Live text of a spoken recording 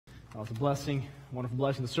That was a blessing, wonderful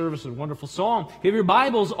blessing. The service, a wonderful song. If you have your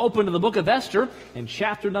Bibles open to the book of Esther in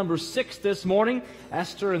chapter number 6 this morning.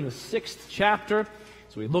 Esther in the 6th chapter.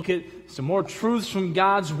 So we look at some more truths from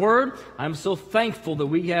God's Word. I'm so thankful that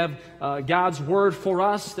we have God's Word for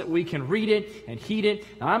us, that we can read it and heed it.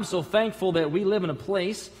 And I'm so thankful that we live in a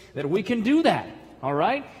place that we can do that. All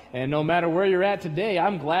right? And no matter where you're at today,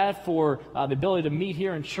 I'm glad for the ability to meet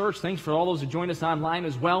here in church. Thanks for all those who joined us online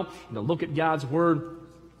as well, and to look at God's Word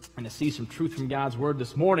and to see some truth from God's Word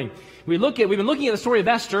this morning. We've been looking at the story of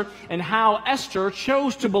Esther and how Esther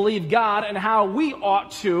chose to believe God and how we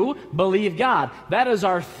ought to believe God. That is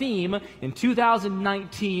our theme in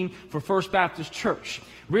 2019 for First Baptist Church.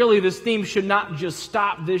 Really, this theme should not just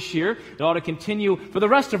stop this year. It ought to continue for the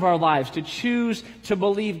rest of our lives, to choose to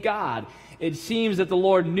believe God. It seems that the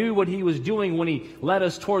Lord knew what He was doing when He led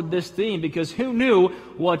us toward this theme, because who knew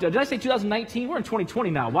what... did I say 2019? We're in 2020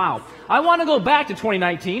 now. Wow. I want to go back to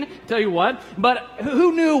 2019, tell you what. But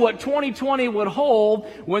who knew what 2020 would hold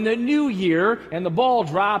when the new year and the ball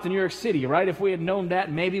dropped in New York City, right? If we had known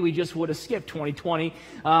that, maybe we just would have skipped 2020.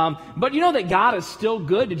 But you know that God is still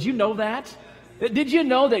good. Did you know that? Did you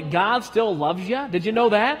know that God still loves you? Did you know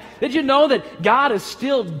that? Did you know that God is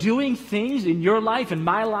still doing things in your life, in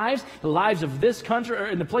my lives, the lives of this country, or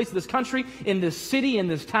in the place of this country, in this city, in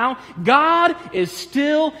this town? God is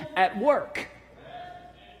still at work.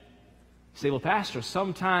 You say, well, Pastor,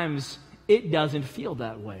 sometimes it doesn't feel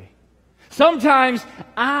that way. Sometimes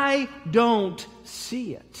I don't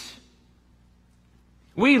see it.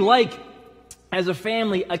 We like, as a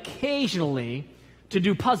family, occasionally to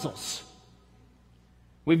do puzzles.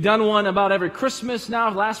 We've done one about every Christmas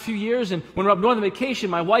now, the last few years, and when we're up north on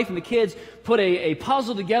vacation, my wife and the kids put a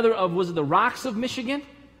puzzle together of, was it the rocks of Michigan?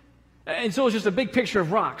 And so it's just a big picture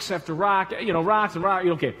of rocks after rock, rocks and rock,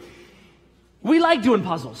 okay. We like doing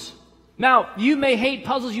puzzles. Now, you may hate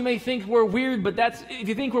puzzles, you may think we're weird, but if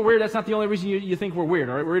you think we're weird, that's not the only reason you think we're weird,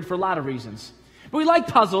 all right? We're weird for a lot of reasons. But we like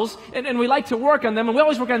puzzles, and we like to work on them, and we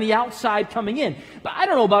always work on the outside coming in. But I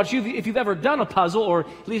don't know about you, if you've ever done a puzzle, or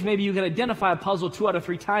at least maybe you can identify a puzzle 2 out of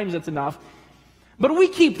 3 times, that's enough. But we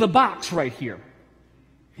keep the box right here.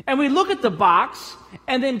 And we look at the box,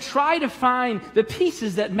 and then try to find the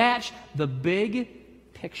pieces that match the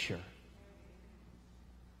big picture.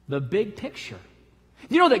 The big picture.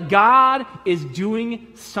 You know that God is doing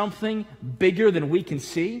something bigger than we can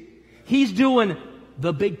see? He's doing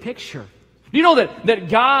the big picture. You know that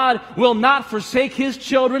God will not forsake His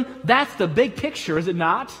children? That's the big picture, is it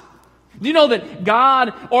not? Do you know that God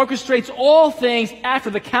orchestrates all things after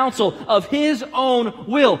the counsel of His own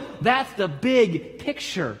will? That's the big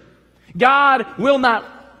picture. God will not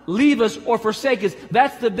leave us or forsake us.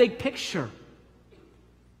 That's the big picture.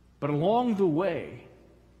 But along the way,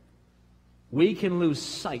 we can lose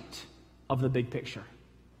sight of the big picture.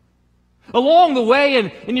 Along the way,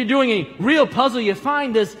 and you're doing a real puzzle, you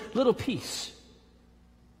find this little piece.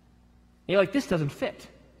 And you're like, this doesn't fit.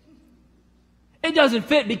 It doesn't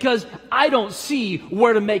fit because I don't see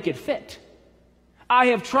where to make it fit. I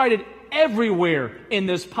have tried it everywhere in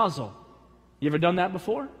this puzzle. You ever done that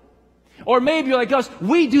before? Or maybe you're like us,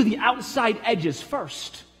 we do the outside edges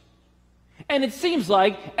first. And it seems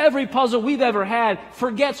like every puzzle we've ever had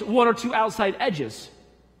forgets 1 or 2 outside edges.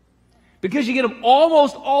 Because you get them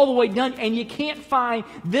almost all the way done, and you can't find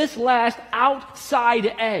this last outside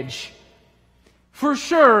edge. For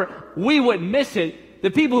sure, we wouldn't miss it.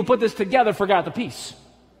 The people who put this together forgot the piece.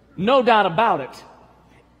 No doubt about it.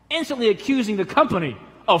 Instantly accusing the company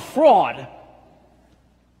of fraud.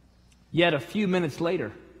 Yet a few minutes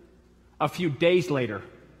later, a few days later,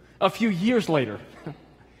 a few years later,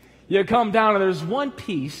 you come down and there's one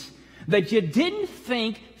piece that you didn't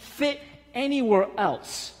think fit anywhere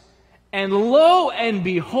else. And lo and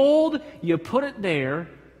behold, you put it there,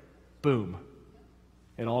 boom.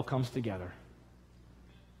 It all comes together.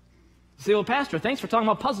 You say, well, Pastor, thanks for talking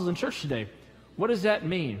about puzzles in church today. What does that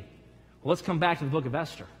mean? Well, let's come back to the book of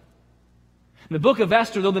Esther. In the book of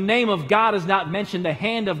Esther, though the name of God is not mentioned, the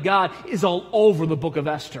hand of God is all over the book of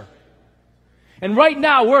Esther. And right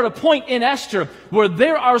now, we're at a point in Esther where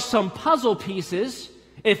there are some puzzle pieces,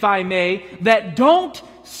 if I may, that don't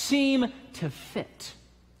seem to fit.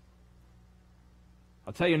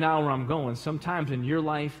 I'll tell you now where I'm going. Sometimes in your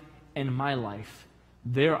life and my life,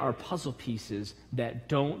 there are puzzle pieces that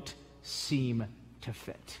don't seem to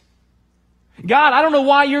fit. God, I don't know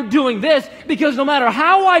why you're doing this, because no matter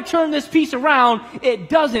how I turn this piece around, it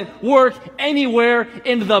doesn't work anywhere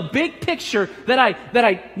in the big picture that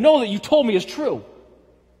I know that you told me is true.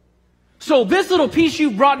 So this little piece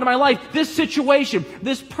you brought into my life, this situation,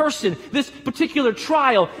 this person, this particular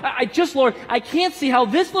trial, Lord, I can't see how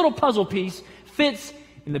this little puzzle piece fits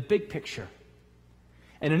in the big picture.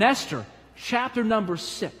 And in Esther, chapter number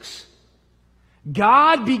 6,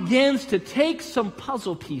 God begins to take some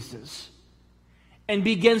puzzle pieces and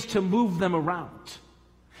begins to move them around.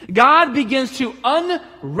 God begins to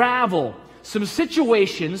unravel some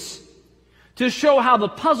situations to show how the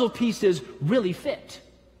puzzle pieces really fit.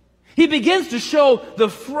 He begins to show the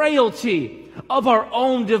frailty of our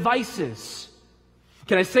own devices.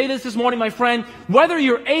 Can I say this morning, my friend? Whether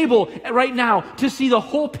you're able right now to see the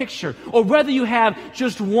whole picture, or whether you have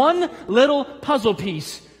just one little puzzle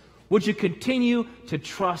piece, would you continue to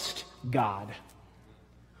trust God?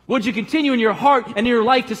 Would you continue in your heart and in your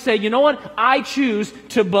life to say, you know what? I choose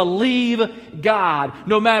to believe God.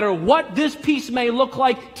 No matter what this piece may look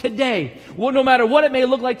like today, no matter what it may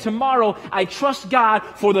look like tomorrow, I trust God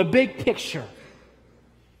for the big picture.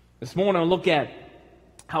 This morning I'll look at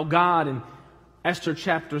how God in Esther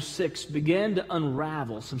chapter 6 began to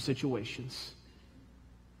unravel some situations.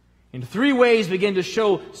 In 3 ways began to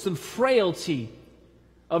show some frailty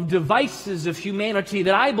of devices of humanity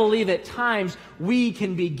that I believe at times we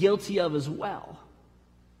can be guilty of as well.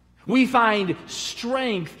 We find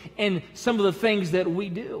strength in some of the things that we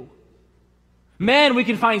do. Men, we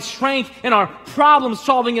can find strength in our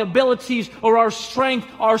problem-solving abilities, or our strength,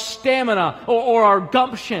 our stamina, or our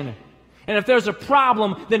gumption. And if there's a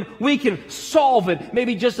problem, then we can solve it.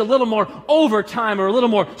 Maybe just a little more overtime or a little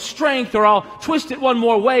more strength, or I'll twist it one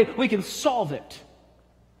more way. We can solve it.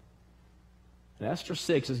 In Esther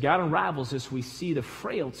 6, as God unravels this, we see the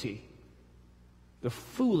frailty, the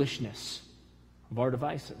foolishness of our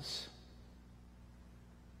devices.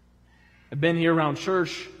 I've been here around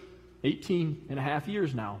church 18 and a half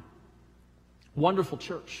years now. Wonderful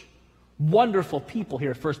church. Wonderful people here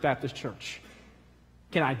at First Baptist Church.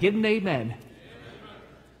 Can I get an amen?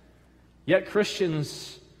 Yet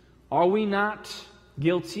Christians, are we not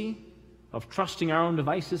guilty of trusting our own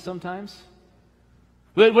devices sometimes?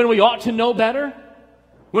 When we ought to know better?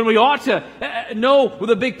 When we ought to know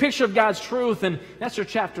the big picture of God's truth? And Esther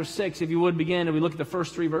chapter 6, if you would begin, and we look at the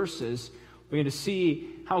first 3 verses, we're going to see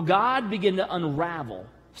how God began to unravel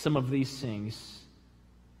some of these things.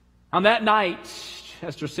 On that night,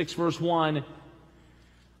 Esther 6 verse 1,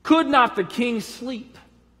 could not the king sleep?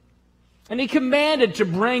 And he commanded to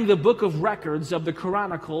bring the book of records of the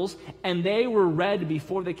Chronicles, and they were read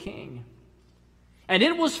before the king. And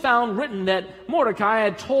it was found written that Mordecai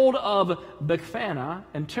had told of Bigthana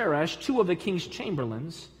and Teresh, 2 of the king's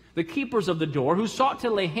chamberlains, the keepers of the door, who sought to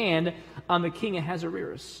lay hand on the king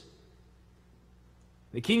Ahasuerus.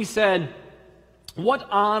 The king said, what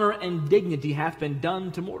honor and dignity hath been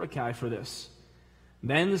done to Mordecai for this?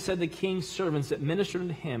 Then said the king's servants that ministered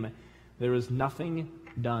unto him, there is nothing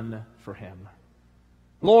done for him.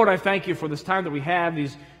 Lord, I thank you for this time that we have,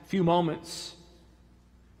 these few moments.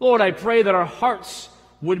 Lord, I pray that our hearts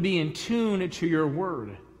would be in tune to your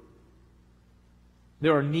word.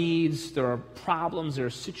 There are needs, there are problems, there are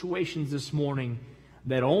situations this morning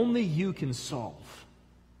that only you can solve.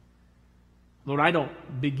 Lord, I don't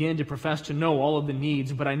begin to profess to know all of the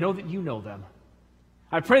needs, but I know that you know them.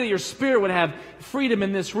 I pray that your Spirit would have freedom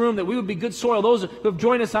in this room, that we would be good soil. Those who have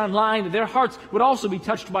joined us online, that their hearts would also be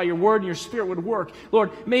touched by your word and your Spirit would work.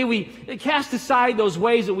 Lord, may we cast aside those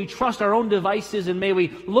ways that we trust our own devices, and may we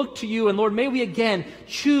look to you. And Lord, may we again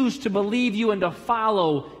choose to believe you and to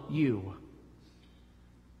follow you.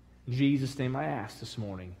 In Jesus' name I ask this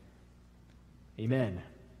morning. Amen.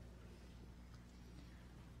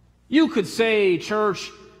 You could say,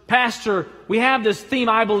 church, Pastor, we have this theme,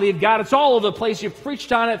 I believe, God, it's all over the place. You've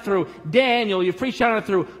preached on it through Daniel, you've preached on it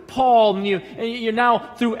through Paul, and you're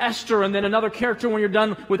now through Esther, and then another character when you're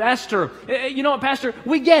done with Esther. You know what, Pastor?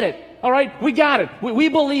 We get it, all right? We got it. We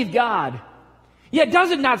believe God. Yet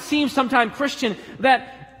does it not seem sometimes, Christian,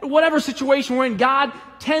 that whatever situation we're in, God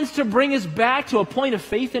tends to bring us back to a point of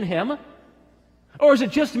faith in Him? Or is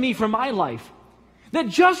it just me for my life? That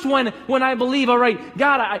just when I believe, all right,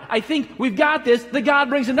 God, I think we've got this, that God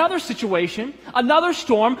brings another situation, another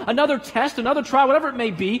storm, another test, another trial, whatever it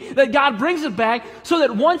may be, that God brings it back so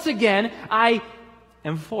that once again I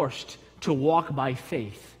am forced to walk by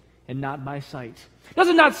faith and not by sight. Does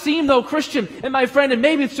it not seem, though, Christian, and my friend, and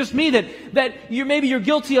maybe it's just me, that you're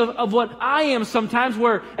guilty of what I am sometimes,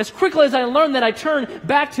 where as quickly as I learn that, I turn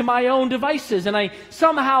back to my own devices, and I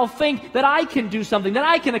somehow think that I can do something, that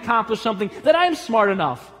I can accomplish something, that I'm smart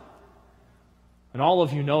enough. And all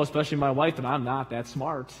of you know, especially my wife, that I'm not that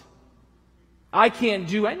smart. I can't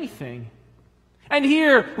do anything. And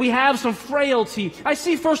here we have some frailty. I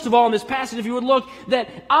see, first of all, in this passage, if you would look, that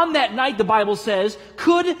on that night, the Bible says,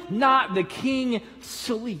 could not the king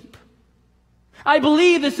sleep? I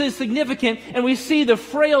believe this is significant, and we see the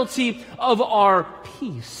frailty of our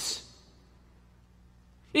peace.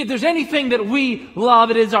 If there's anything that we love,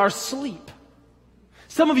 it is our sleep.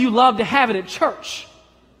 Some of you love to have it at church.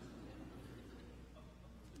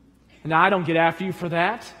 And I don't get after you for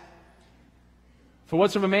that. For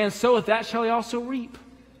whatsoever man soweth, that shall he also reap.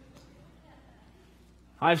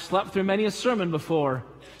 I've slept through many a sermon before.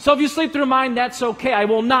 So if you sleep through mine, that's okay. I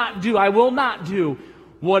will not do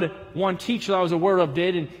what one teacher I was aware of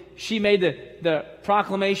did, and she made the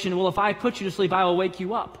proclamation, well, if I put you to sleep, I will wake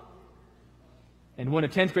you up. And when a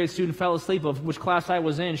 10th grade student fell asleep, of which class I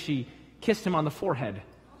was in, she kissed him on the forehead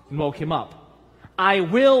and woke him up. I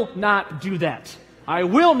will not do that. I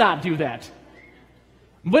will not do that.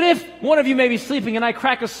 But if one of you may be sleeping and I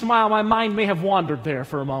crack a smile, my mind may have wandered there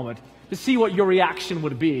for a moment to see what your reaction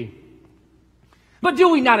would be. But do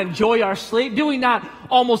we not enjoy our sleep? Do we not,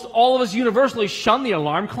 almost all of us universally, shun the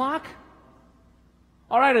alarm clock?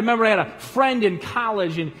 All right, I remember I had a friend in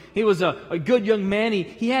college, and he was a good young man.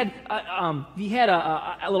 He had a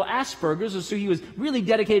little Asperger's, so he was really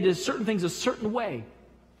dedicated to certain things a certain way.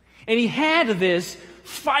 And he had this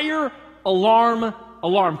fire alarm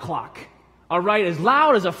clock. All right, as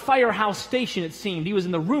loud as a firehouse station it seemed. He was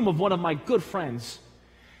in the room of one of my good friends.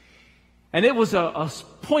 And it was a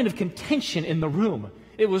point of contention in the room.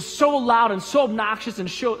 It was so loud and so obnoxious and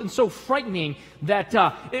so frightening that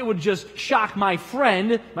it would just shock my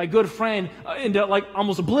friend, my good friend, into like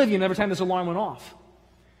almost oblivion every time this alarm went off.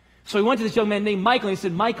 So he went to this young man named Michael, and he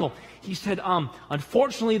said, Michael, he said,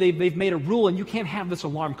 unfortunately they've made a rule and you can't have this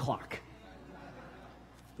alarm clock.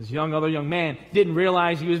 This other young man didn't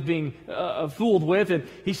realize he was being fooled with, and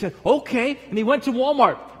he said, okay, and he went to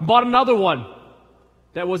Walmart, bought another one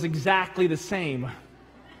that was exactly the same.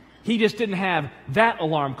 He just didn't have that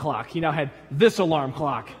alarm clock. He now had this alarm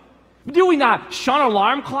clock. Do we not shun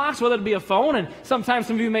alarm clocks, whether it be a phone? And sometimes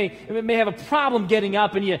some of you may have a problem getting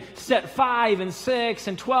up, and you set 5 and 6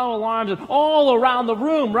 and 12 alarms all around the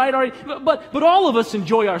room, right? But all of us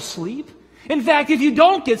enjoy our sleep. In fact, if you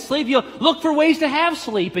don't get sleep, you look for ways to have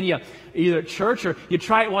sleep, and you either at church or you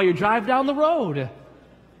try it while you drive down the road.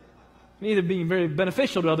 Neither being very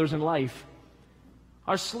beneficial to others in life.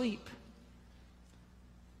 Our sleep.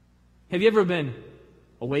 Have you ever been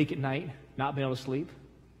awake at night, not being able to sleep?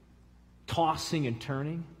 Tossing and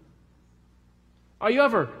turning? Are you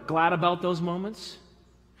ever glad about those moments?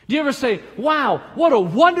 Do you ever say, wow, what a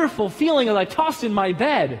wonderful feeling as I tossed in my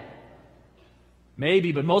bed?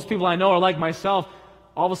 Maybe, but most people I know are like myself.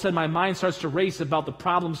 All of a sudden my mind starts to race about the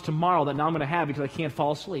problems tomorrow that now I'm going to have because I can't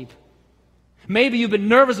fall asleep. Maybe you've been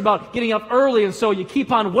nervous about getting up early, and so you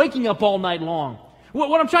keep on waking up all night long.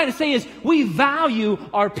 What I'm trying to say is we value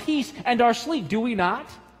our peace and our sleep, do we not?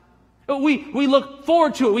 We look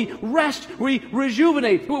forward to it. We rest. We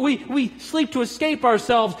rejuvenate. We sleep to escape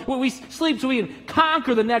ourselves. We sleep so we can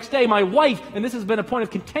conquer the next day. My wife, and this has been a point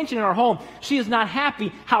of contention in our home, she is not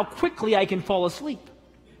happy how quickly I can fall asleep.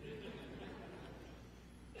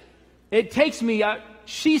 It takes me,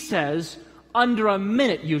 she says, under a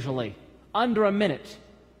minute usually. Under a minute.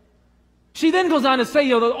 She then goes on to say,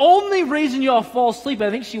 the only reason you all fall asleep, and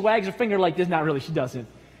I think she wags her finger like this. Not really, she doesn't.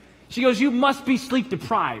 She goes, you must be sleep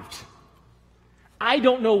deprived. I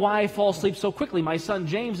don't know why I fall asleep so quickly. My son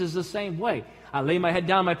James is the same way. I lay my head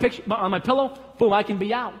down on my pillow, boom, I can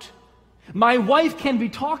be out. My wife can be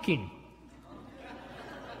talking.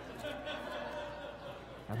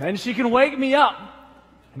 And then she can wake me up.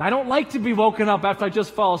 And I don't like to be woken up after I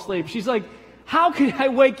just fall asleep. She's like, how could I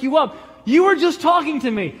wake you up? You were just talking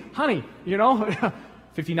to me. Honey,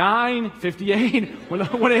 59, 58,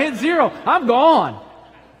 when it hits 0, I'm gone.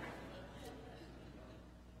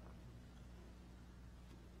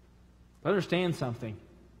 Understand something.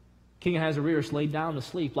 King Ahasuerus laid down to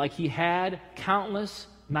sleep like he had countless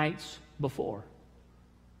nights before.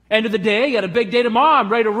 End of the day, got a big day tomorrow. I'm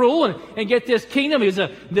ready to rule and get this kingdom. He was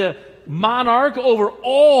the monarch over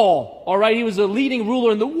all. All right, he was the leading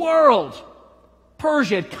ruler in the world.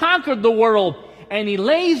 Persia had conquered the world, and he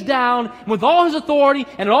lays down with all his authority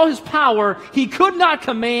and all his power. He could not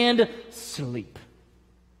command sleep.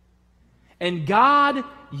 And God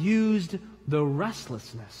used the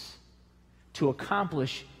restlessness to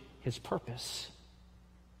accomplish his purpose.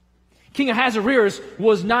 King Ahasuerus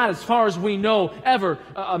was not, as far as we know, ever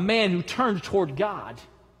a man who turned toward God.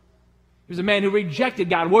 He was a man who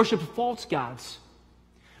rejected God, worshiped false gods.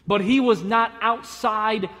 But he was not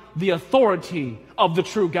outside the authority of the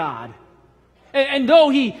true God. And though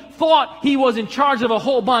he thought he was in charge of a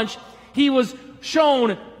whole bunch, he was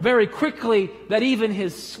shown very quickly that even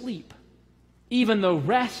his sleep even the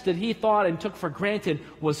rest that he thought and took for granted,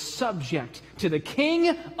 was subject to the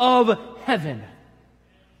King of heaven.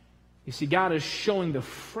 You see, God is showing the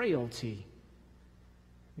frailty.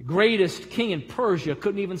 The greatest king in Persia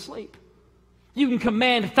couldn't even sleep. You can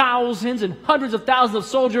command thousands and hundreds of thousands of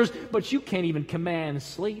soldiers, but you can't even command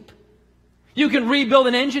sleep. You can rebuild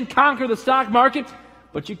an engine, conquer the stock market,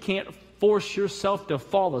 but you can't force yourself to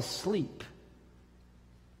fall asleep.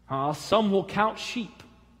 Some will count sheep.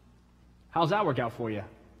 How's that work out for you?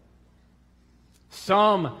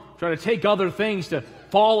 Some try to take other things to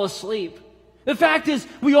fall asleep. The fact is,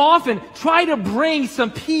 we often try to bring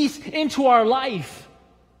some peace into our life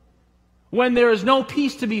when there is no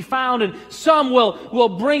peace to be found, and some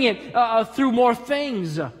will bring it through more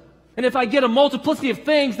things. And if I get a multiplicity of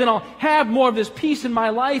things, then I'll have more of this peace in my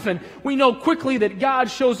life. And we know quickly that God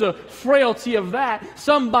shows a frailty of that.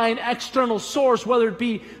 Some by an external source, whether it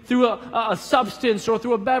be through a substance or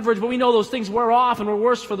through a beverage. But we know those things wear off and we're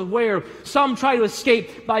worse for the wear. Some try to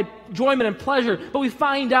escape by enjoyment and pleasure. But we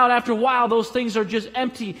find out after a while those things are just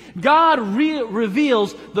empty. God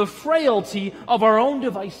reveals the frailty of our own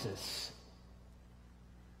devices.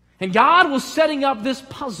 And God was setting up this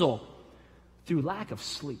puzzle through lack of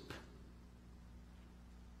sleep.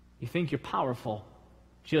 You think you're powerful.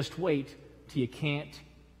 Just wait till you can't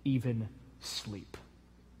even sleep.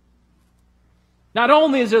 Not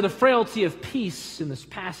only is there the frailty of peace in this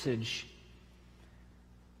passage,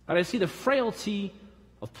 but I see the frailty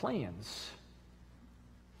of plans.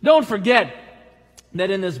 Don't forget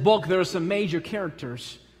that in this book there are some major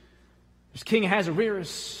characters. There's King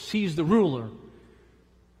Ahasuerus, he's the ruler.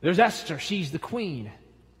 There's Esther, she's the queen.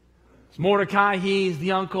 There's Mordecai, he's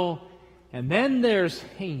the uncle. And then there's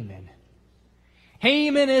Haman.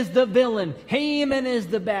 Haman is the villain. Haman is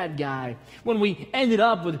the bad guy. When we ended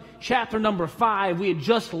up with chapter number 5, we had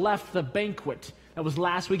just left the banquet. That was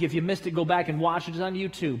last week. If you missed it, go back and watch it. It's on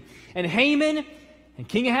YouTube. And Haman and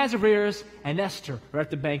King Ahasuerus and Esther are at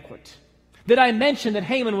the banquet. Did I mention that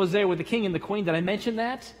Haman was there with the king and the queen? Did I mention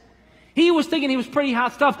that? He was thinking he was pretty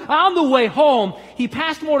hot stuff. On the way home, he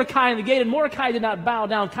passed Mordecai in the gate, and Mordecai did not bow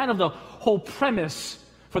down. Kind of the whole premise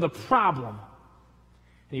for the problem.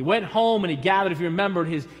 And he went home and he gathered, if you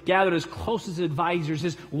remembered, gathered his closest advisors,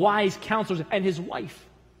 his wise counselors, and his wife.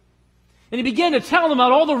 And he began to tell them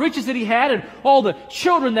about all the riches that he had and all the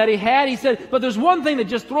children that he had. He said, but there's one thing that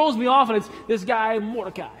just throws me off, and it's this guy,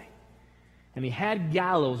 Mordecai. And he had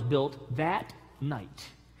gallows built that night.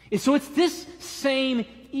 And so it's this same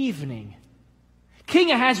evening.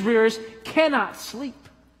 King Ahasuerus cannot sleep.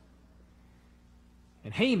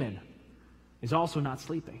 And Haman is also not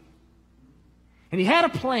sleeping. And he had a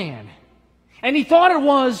plan. And he thought it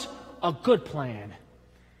was a good plan.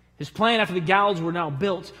 His plan, after the gallows were now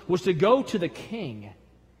built, was to go to the king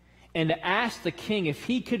and to ask the king if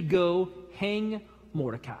he could go hang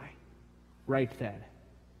Mordecai right then.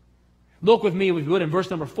 Look with me, if you would, in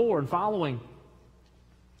verse number 4 and following.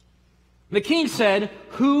 The king said,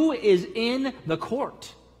 "Who is in the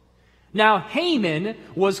court?" Now Haman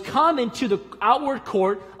was come into the outward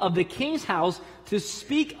court of the king's house to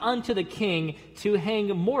speak unto the king to hang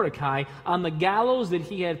Mordecai on the gallows that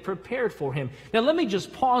he had prepared for him. Now let me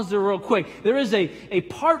just pause there real quick. There is a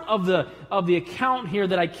part of the account here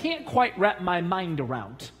that I can't quite wrap my mind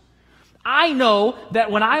around. I know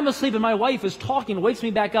that when I'm asleep and my wife is talking and wakes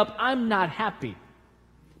me back up, I'm not happy.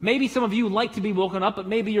 Maybe some of you like to be woken up, but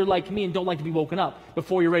maybe you're like me and don't like to be woken up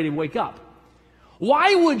before you're ready to wake up.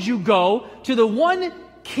 Why would you go to the one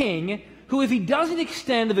king who, if he doesn't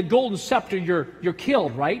extend the golden scepter, you're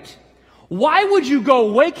killed, right? Why would you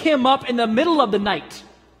go wake him up in the middle of the night?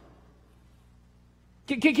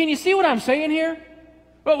 Can you see what I'm saying here?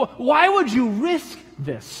 Why would you risk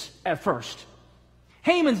this at first?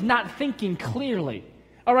 Haman's not thinking clearly.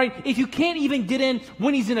 All right, if you can't even get in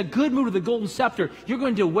when he's in a good mood with the golden scepter, you're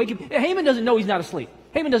going to wake him. Haman doesn't know he's not asleep.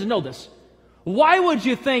 Haman doesn't know this. Why would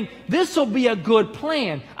you think this will be a good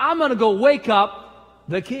plan? I'm going to go wake up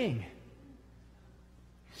the king.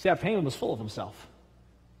 Except Haman was full of himself.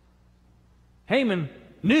 Haman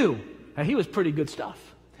knew that he was pretty good stuff.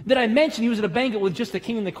 Did I mention he was at a banquet with just the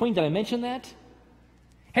king and the queen? Did I mention that?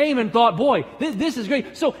 Haman thought, boy, this is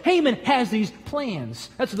great. So Haman has these plans.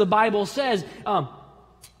 That's what the Bible says.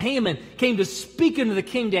 Haman came to speak unto the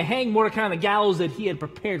king to hang Mordecai on the gallows that he had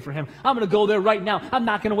prepared for him. I'm going to go there right now. I'm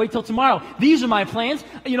not going to wait till tomorrow. These are my plans.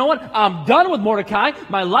 You know what? I'm done with Mordecai.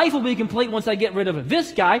 My life will be complete once I get rid of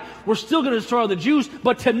this guy. We're still going to destroy the Jews,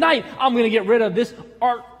 but tonight I'm going to get rid of this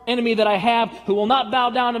enemy that I have who will not bow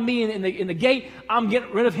down to me in the gate. I'm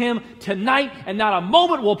getting rid of him tonight, and not a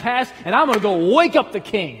moment will pass, and I'm going to go wake up the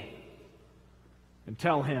king and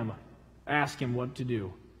tell him, ask him what to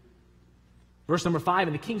do. Verse number 5,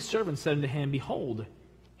 and the king's servant said unto him, Behold,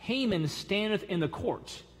 Haman standeth in the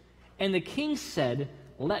court. And the king said,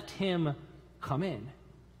 Let him come in.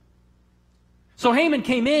 So Haman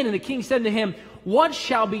came in, and the king said to him, What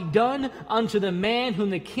shall be done unto the man whom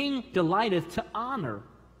the king delighteth to honor?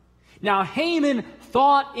 Now Haman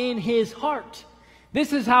thought in his heart.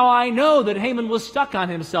 This is how I know that Haman was stuck on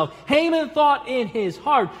himself. Haman thought in his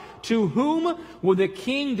heart, To whom would the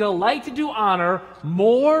king delight to do honor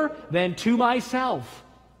more than to myself?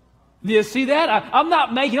 Do you see that? I'm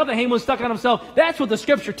not making up that Haman was stuck on himself. That's what the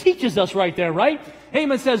scripture teaches us right there, right?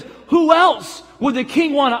 Haman says, Who else would the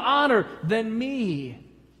king want to honor than me?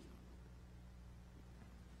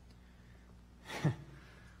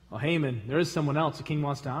 Well, Haman, there is someone else the king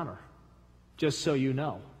wants to honor, just so you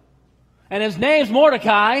know. And his name's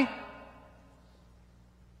Mordecai.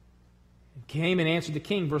 Haman answered the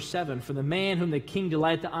king, verse 7, For the man whom the king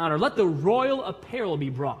delighteth to honor, let the royal apparel be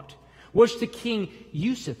brought, which the king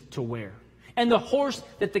useth to wear, and the horse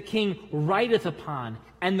that the king rideth upon,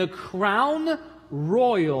 and the crown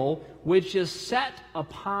royal which is set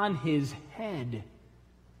upon his head.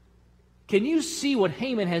 Can you see what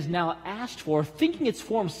Haman has now asked for, thinking it's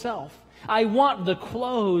for himself? I want the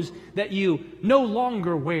clothes that you no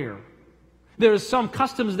longer wear. There are some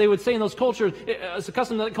customs, they would say in those cultures, it's a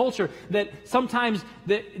custom of that culture, that sometimes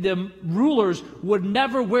the rulers would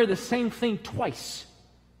never wear the same thing twice.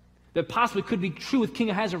 That possibly could be true with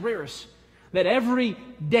King Ahasuerus. That every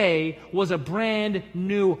day was a brand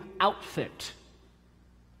new outfit.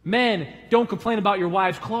 Men, don't complain about your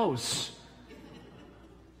wives' clothes.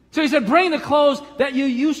 So he said, bring the clothes that you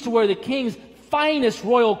used to wear, the king's finest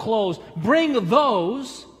royal clothes. Bring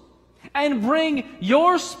those, and bring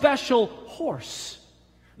your special horse.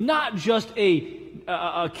 Not just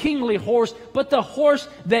a kingly horse, but the horse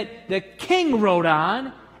that the king rode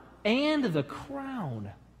on, and the crown.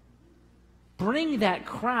 Bring that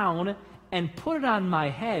crown and put it on my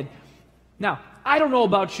head. Now, I don't know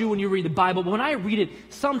about you when you read the Bible, but when I read it,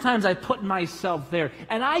 sometimes I put myself there,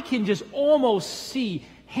 and I can just almost see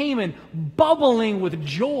Haman bubbling with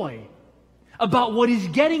joy about what he's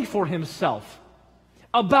getting for himself,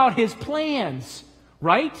 about his plans,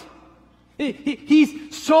 right?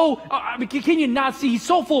 He's so, can you not see? He's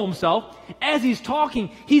so full of himself. As he's talking,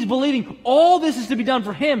 he's believing all this is to be done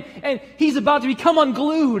for him, and he's about to become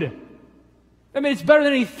unglued. I mean, it's better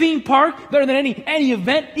than any theme park, better than any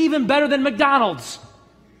event, even better than McDonald's.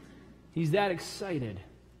 He's that excited.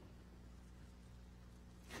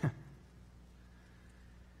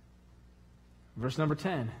 Verse number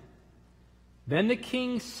 10. Then the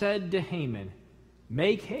king said to Haman,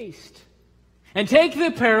 Make haste, and take the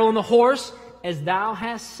apparel and the horse, as thou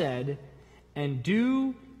hast said, and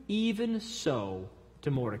do even so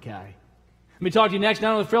to Mordecai. Let me talk to you next,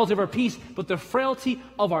 not only the frailty of our peace, but the frailty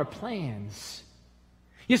of our plans.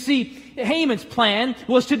 You see, Haman's plan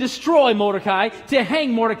was to destroy Mordecai, to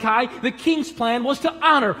hang Mordecai. The king's plan was to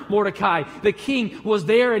honor Mordecai. The king was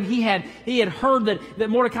there, and he had heard that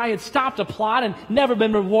Mordecai had stopped a plot and never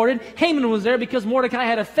been rewarded. Haman was there because Mordecai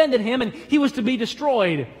had offended him, and he was to be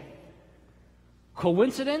destroyed.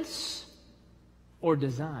 Coincidence or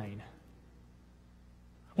design?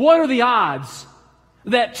 What are the odds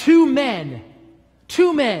that two men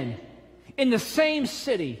in the same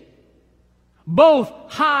city, both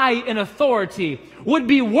high in authority, would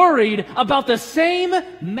be worried about the same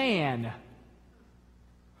man?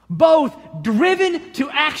 Both driven to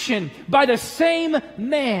action by the same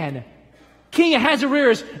man. King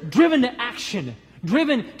Ahasuerus driven to action,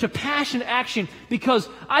 driven to passionate action, because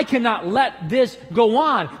I cannot let this go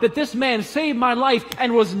on, that this man saved my life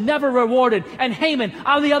and was never rewarded. And Haman,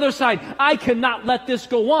 on the other side, I cannot let this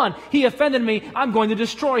go on. He offended me. I'm going to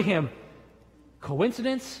destroy him.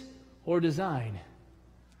 Coincidence or design?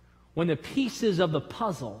 When the pieces of the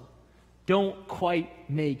puzzle don't quite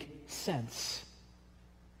make sense.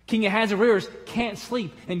 King Ahasuerus can't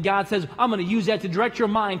sleep, and God says, I'm going to use that to direct your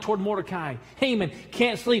mind toward Mordecai. Haman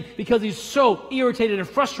can't sleep because he's so irritated and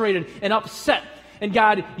frustrated and upset. And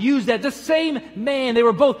God used that. The same man, they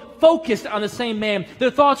were both focused on the same man.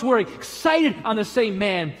 Their thoughts were excited on the same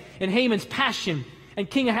man. And Haman's passion and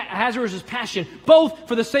King Ahasuerus' passion, both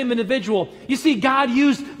for the same individual. You see, God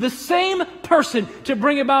used the same person to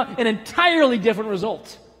bring about an entirely different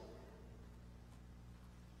result.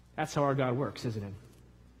 That's how our God works, isn't it?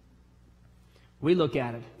 We look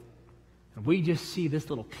at it, and we just see this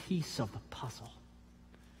little piece of the puzzle.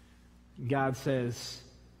 God says,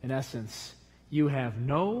 in essence, you have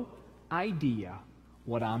no idea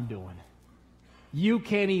what I'm doing. You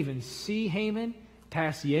can't even see, Haman,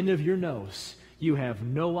 past the end of your nose. You have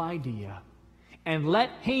no idea. And let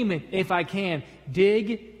Haman, if I can,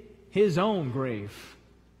 dig his own grave.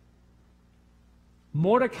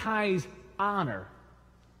 Mordecai's honor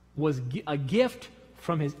was a gift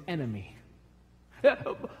from his enemy.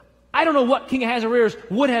 I don't know what King Ahasuerus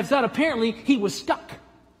would have said. Apparently, he was stuck.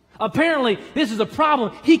 Apparently, this is a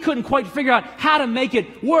problem. He couldn't quite figure out how to make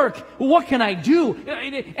it work. What can I do?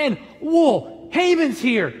 And, whoa, Haman's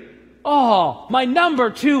here. Oh, my number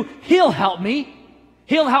 2, he'll help me.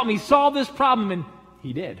 He'll help me solve this problem. And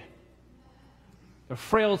he did. The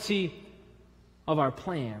frailty of our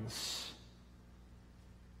plans.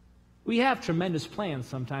 We have tremendous plans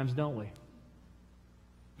sometimes, don't we?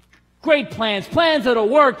 Great plans, plans that'll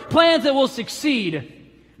work, plans that will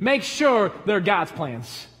succeed. Make sure they're God's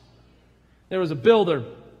plans. There was a builder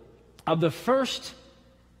of the first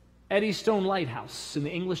Eddystone Lighthouse in the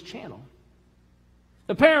English Channel.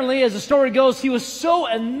 Apparently, as the story goes, he was so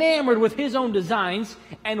enamored with his own designs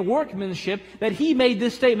and workmanship that he made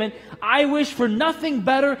this statement, "I wish for nothing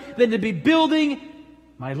better than to be building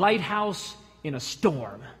my lighthouse in a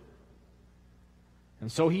storm."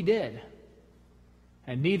 And so he did.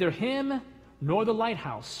 And neither him nor the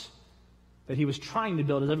lighthouse that he was trying to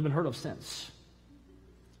build has ever been heard of since.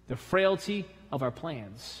 The frailty of our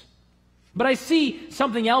plans. But I see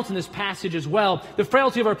something else in this passage as well. The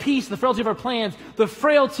frailty of our peace, the frailty of our plans, the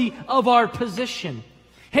frailty of our position.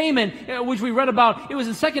 Haman, which we read about, it was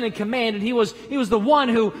in second in command, and he was the one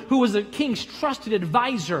who was the king's trusted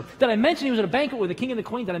advisor. Did I mention he was at a banquet with the king and the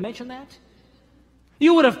queen? Did I mention that?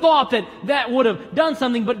 You would have thought that would have done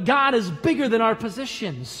something, but God is bigger than our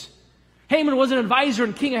positions. Haman was an advisor,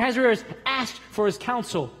 and King Ahasuerus asked for his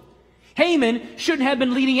counsel. Haman shouldn't have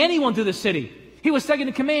been leading anyone through the city. He was second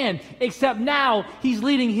in command, except now he's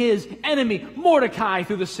leading his enemy, Mordecai,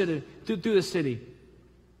 through the city.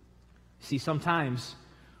 See, sometimes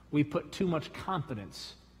we put too much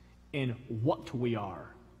confidence in what we are,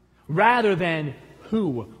 rather than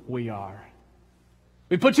who we are.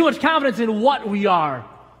 We put too much confidence in what we are.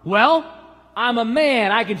 Well, I'm a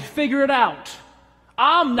man. I can figure it out.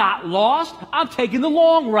 I'm not lost. I'm taking the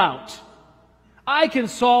long route. I can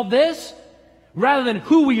solve this. Rather than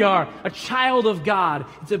who we are, a child of God.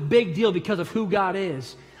 It's a big deal because of who God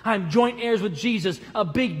is. I'm joint heirs with Jesus. A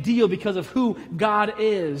big deal because of who God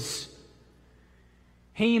is.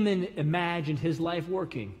 Haman imagined his life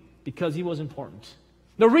working because he was important.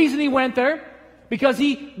 The reason he went there, because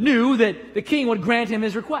he knew that the king would grant him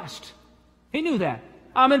his request. He knew that.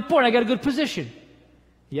 I'm important. I got a good position.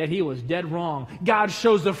 Yet he was dead wrong. God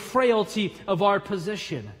shows the frailty of our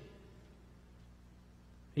position.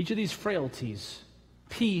 Each of these frailties,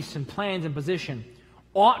 peace and plans and position,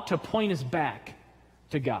 ought to point us back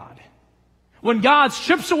to God. When God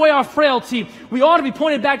strips away our frailty, we ought to be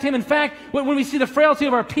pointed back to Him. In fact, when we see the frailty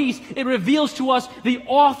of our peace, it reveals to us the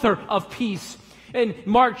author of peace. In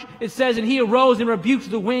Mark, it says, "And he arose and rebuked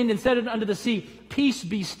the wind and said it unto the sea, Peace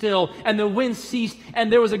be still. And the wind ceased,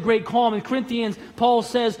 and there was a great calm." In Corinthians, Paul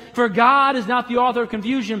says, "For God is not the author of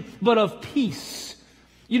confusion, but of peace."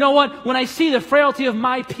 You know what? When I see the frailty of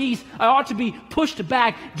my peace, I ought to be pushed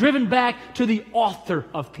back, driven back to the author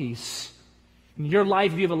of peace. In your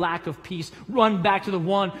life, if you have a lack of peace, run back to the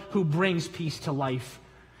one who brings peace to life.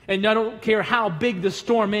 And I don't care how big the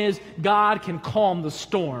storm is, God can calm the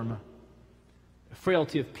storm. The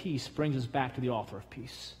frailty of peace brings us back to the author of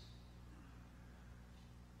peace.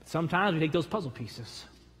 But sometimes we take those puzzle pieces,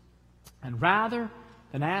 and rather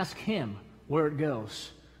than ask Him where it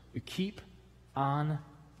goes, we keep on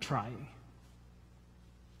trying.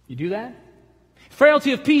 You do that?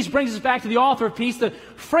 Frailty of peace brings us back to the author of peace. The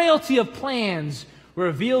frailty of plans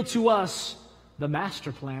reveal to us the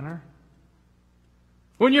master planner.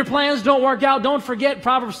 When your plans don't work out, don't forget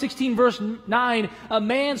Proverbs 16 verse 9. "A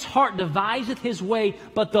man's heart deviseth his way,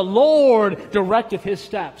 but the Lord directeth his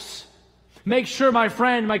steps." Make sure, my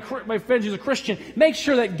friend who's a Christian, make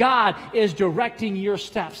sure that God is directing your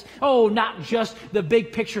steps. Oh, not just the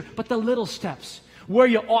big picture, but the little steps. Where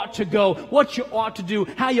you ought to go, what you ought to do,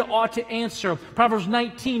 how you ought to answer. Proverbs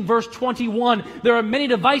 19, verse 21, "There are many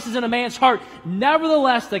devices in a man's heart.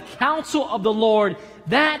 Nevertheless, the counsel of the Lord,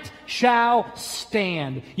 that shall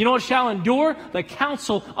stand." You know what shall endure? The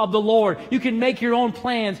counsel of the Lord. You can make your own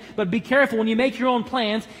plans, but be careful when you make your own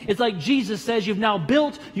plans. It's like Jesus says, you've now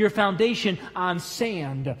built your foundation on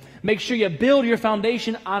sand. Make sure you build your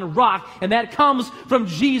foundation on rock, and that comes from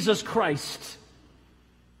Jesus Christ.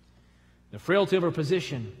 The frailty of our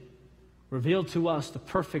position revealed to us the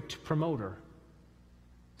perfect promoter.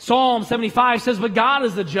 Psalm 75 says, "But God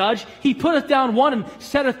is the judge. He putteth down one and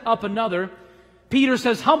setteth up another." Peter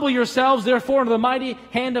says, "Humble yourselves, therefore, under the mighty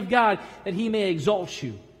hand of God, that He may exalt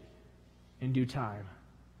you in due time."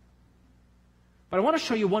 But I want to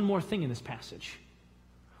show you one more thing in this passage.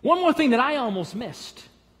 One more thing that I almost missed.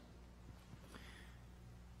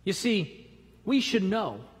 You see, we should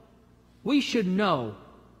know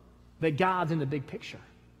that God's in the big picture.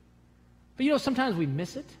 But you know, sometimes we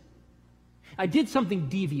miss it. I did something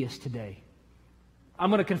devious today. I'm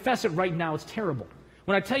going to confess it right now. It's terrible.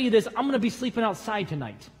 When I tell you this, I'm going to be sleeping outside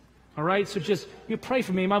tonight. All right? So just you pray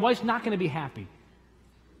for me. My wife's not going to be happy.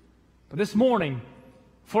 But this morning,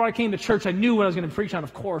 before I came to church, I knew what I was going to preach on,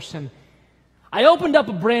 of course. And I opened up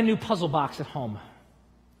a brand new puzzle box at home.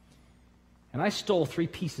 And I stole 3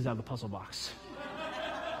 pieces out of the puzzle box.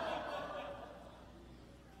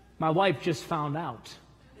 My wife just found out.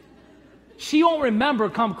 She won't remember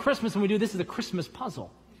come Christmas when we do this is a Christmas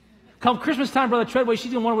puzzle. Come Christmas time, Brother Treadway,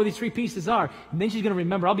 she's going to wonder where these 3 pieces are. And then she's going to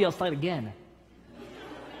remember, I'll be outside again.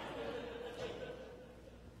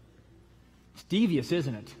 It's devious,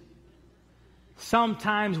 isn't it?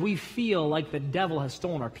 Sometimes we feel like the devil has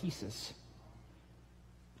stolen our pieces.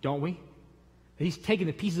 Don't we? He's taken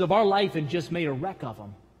the pieces of our life and just made a wreck of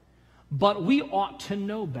them. But we ought to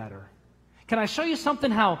know better. Can I show you something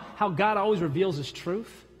how God always reveals His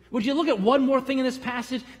truth? Would you look at one more thing in this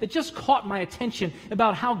passage that just caught my attention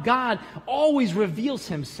about how God always reveals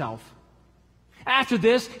Himself? After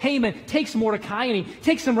this, Haman takes Mordecai and he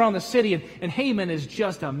takes him around the city, and Haman is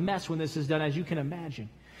just a mess when this is done, as you can imagine.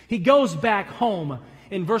 He goes back home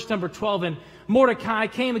in verse number 12, and Mordecai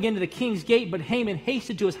came again to the king's gate, but Haman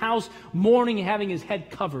hasted to his house, mourning and having his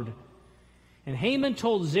head covered. And Haman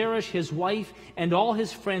told Zeresh his wife and all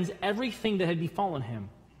his friends everything that had befallen him.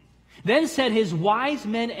 Then said his wise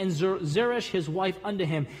men and Zeresh his wife unto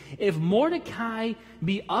him, If Mordecai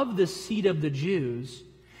be of the seed of the Jews,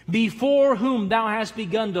 before whom thou hast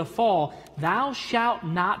begun to fall, thou shalt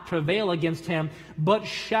not prevail against him, but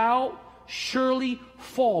shalt surely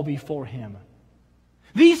fall before him.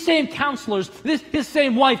 These same counselors, his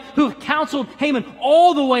same wife, who have counseled Haman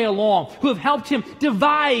all the way along, who have helped him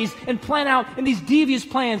devise and plan out in these devious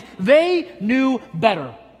plans, they knew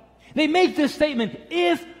better. They make this statement,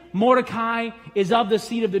 if Mordecai is of the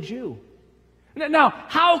seed of the Jew. Now,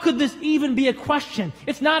 how could this even be a question?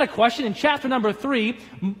 It's not a question. In chapter number 3,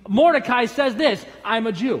 Mordecai says this, I'm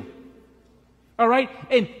a Jew. All right?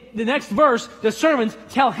 In the next verse, the servants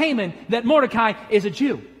tell Haman that Mordecai is a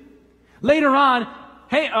Jew. Later on,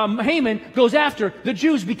 Haman goes after the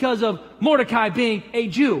Jews because of Mordecai being a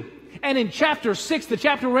Jew. And in chapter 6, the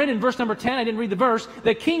chapter we're in verse number 10, I didn't read the verse,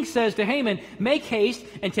 the king says to Haman, Make haste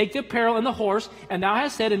and take the apparel and the horse, and thou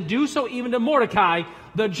hast said, and do so even to Mordecai,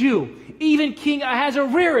 the Jew. Even King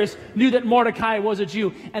Ahasuerus knew that Mordecai was a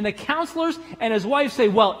Jew. And the counselors and his wife say,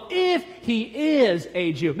 well, if he is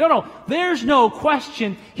a Jew. No, there's no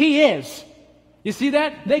question he is. You see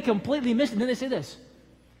that? They completely miss it. And then they say this,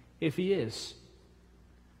 if he is,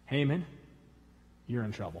 Haman, you're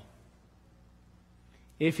in trouble.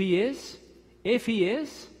 If he is,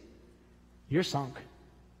 you're sunk.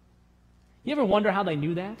 You ever wonder how they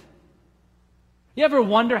knew that? You ever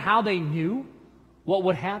wonder how they knew what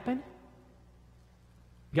would happen?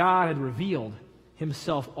 God had revealed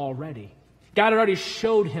Himself already. God had already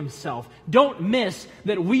showed Himself. Don't miss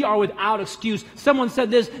that we are without excuse. Someone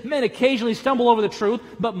said this, men occasionally stumble over the truth,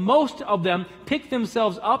 but most of them pick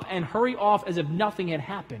themselves up and hurry off as if nothing had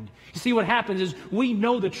happened. You see, what happens is we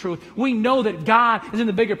know the truth. We know that God is in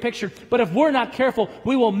the bigger picture, but if we're not careful,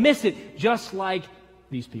 we will miss it just like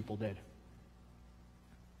these people did.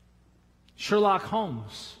 Sherlock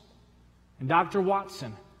Holmes and Dr.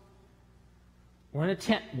 Watson were in a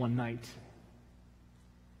tent one night.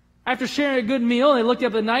 After sharing a good meal, they looked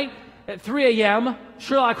up at night. At 3 a.m.,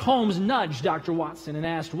 Sherlock Holmes nudged Dr. Watson and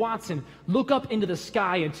asked, Watson, look up into the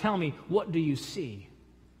sky and tell me, what do you see?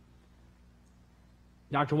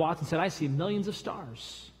 Dr. Watson said, I see millions of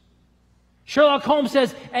stars. Sherlock Holmes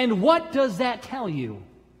says, and what does that tell you?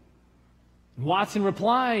 Watson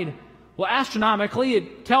replied, well, astronomically,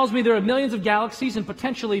 it tells me there are millions of galaxies and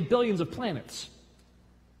potentially billions of planets.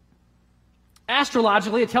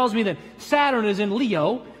 Astrologically, it tells me that Saturn is in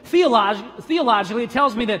Leo. Theologically, it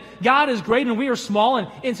tells me that God is great and we are small and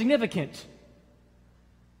insignificant.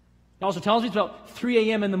 It also tells me it's about 3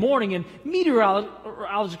 a.m. in the morning, and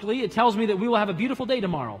meteorologically, it tells me that we will have a beautiful day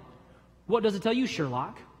tomorrow. What does it tell you,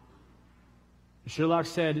 Sherlock? Sherlock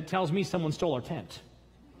said, it tells me someone stole our tent.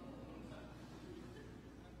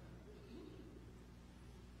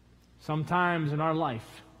 Sometimes in our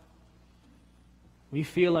life, we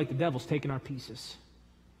feel like the devil's taking our pieces.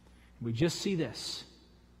 We just see this.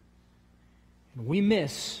 And we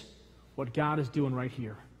miss what God is doing right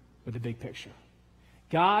here with the big picture.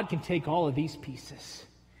 God can take all of these pieces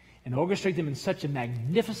and orchestrate them in such a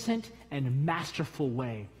magnificent and masterful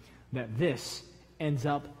way that this ends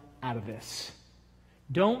up out of this.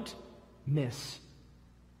 Don't miss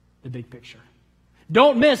the big picture.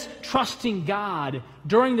 Don't miss trusting God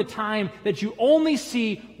during the time that you only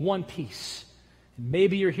see one piece.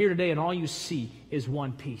 Maybe you're here today and all you see is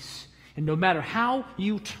one piece. And no matter how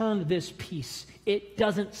you turn this piece, it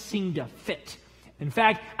doesn't seem to fit. In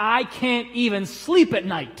fact, I can't even sleep at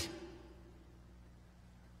night.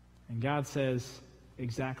 And God says,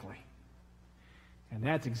 exactly. And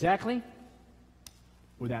that's exactly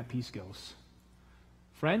where that piece goes.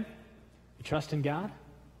 Friend, you trust in God,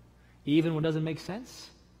 even when it doesn't make sense?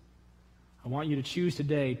 I want you to choose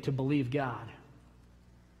today to believe God.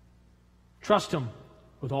 Trust Him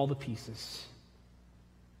with all the pieces.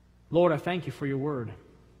 Lord, I thank you for your word.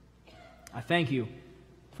 I thank you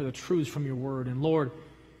for the truths from your word. And Lord,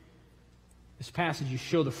 this passage, you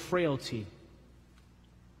show the frailty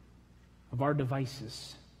of our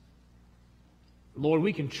devices. Lord,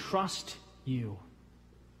 we can trust you,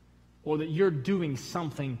 or that you're doing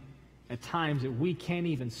something at times that we can't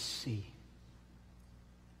even see.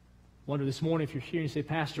 I wonder this morning if you're here and you say,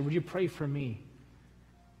 Pastor, would you pray for me?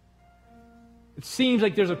 It seems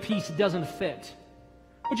like there's a piece that doesn't fit.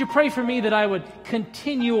 Would you pray for me that I would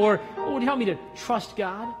continue, or would you help me to trust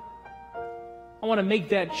God? I want to make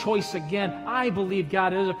that choice again. I believe,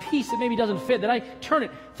 God, there's a piece that maybe doesn't fit, that I turn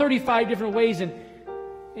it 35 different ways, and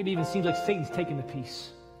maybe even seems like Satan's taking the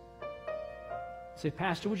piece. Say,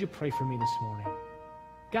 Pastor, would you pray for me this morning?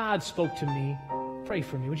 God spoke to me. Pray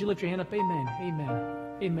for me. Would you lift your hand up? Amen.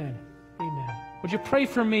 Amen. Amen. Amen. Would you pray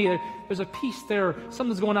for me? There's a piece there.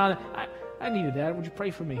 Something's going on. I needed that. Would you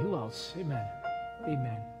pray for me? Who else? Amen.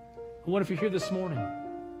 Amen. I wonder if you're here this morning.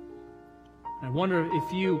 I wonder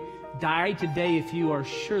if you died today, if you are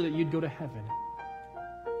sure that you'd go to heaven.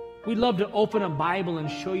 We'd love to open a Bible and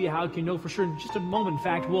show you how you can know for sure. In just a moment, in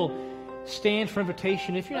fact, we'll stand for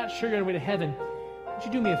invitation. If you're not sure you're on your way to heaven, would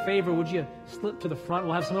you do me a favor? Would you slip to the front?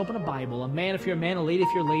 We'll have someone open a Bible. A man if you're a man, a lady if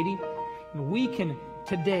you're a lady. And we can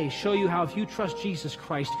today show you how if you trust Jesus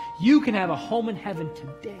Christ, you can have a home in heaven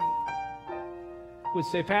today. Would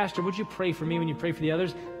say, Pastor, would you pray for me when you pray for the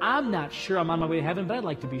others? I'm not sure I'm on my way to heaven, but I'd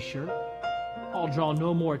like to be sure. I'll draw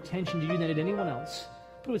no more attention to you than I did anyone else.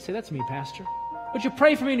 But it would say, that's me, Pastor. Would you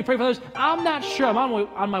pray for me when you pray for others? I'm not sure I'm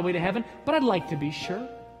on my way to heaven, but I'd like to be sure.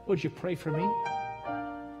 Would you pray for me?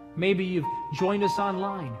 Maybe you've joined us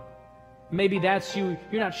online. Maybe that's you.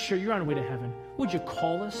 You're not sure you're on your way to heaven. Would you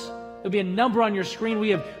call us? There'll be a number on your screen.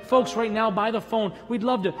 We have folks right now by the phone. We'd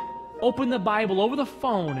love to open the Bible over the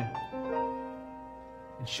phone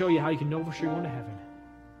and show you how you can know for sure you're going to heaven.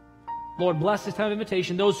 Lord, bless this time of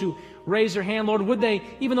invitation. Those who raise their hand, Lord, would they,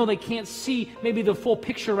 even though they can't see maybe the full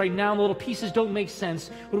picture right now, the little pieces don't make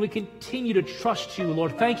sense, would we continue to trust you,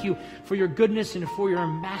 Lord? Thank you for your goodness and for your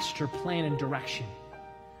master plan and direction.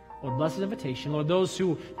 Lord, bless this invitation. Lord, those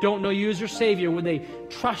who don't know you as your Savior, would they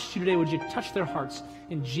trust you today? Would you touch their hearts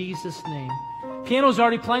in Jesus' name? Piano's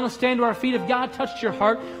already playing. Let's stand to our feet. If God touched your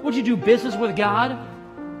heart, would you do business with God?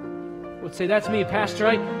 Would say, that's me, Pastor.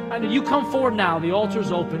 I know you come forward now. The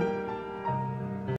altar's open.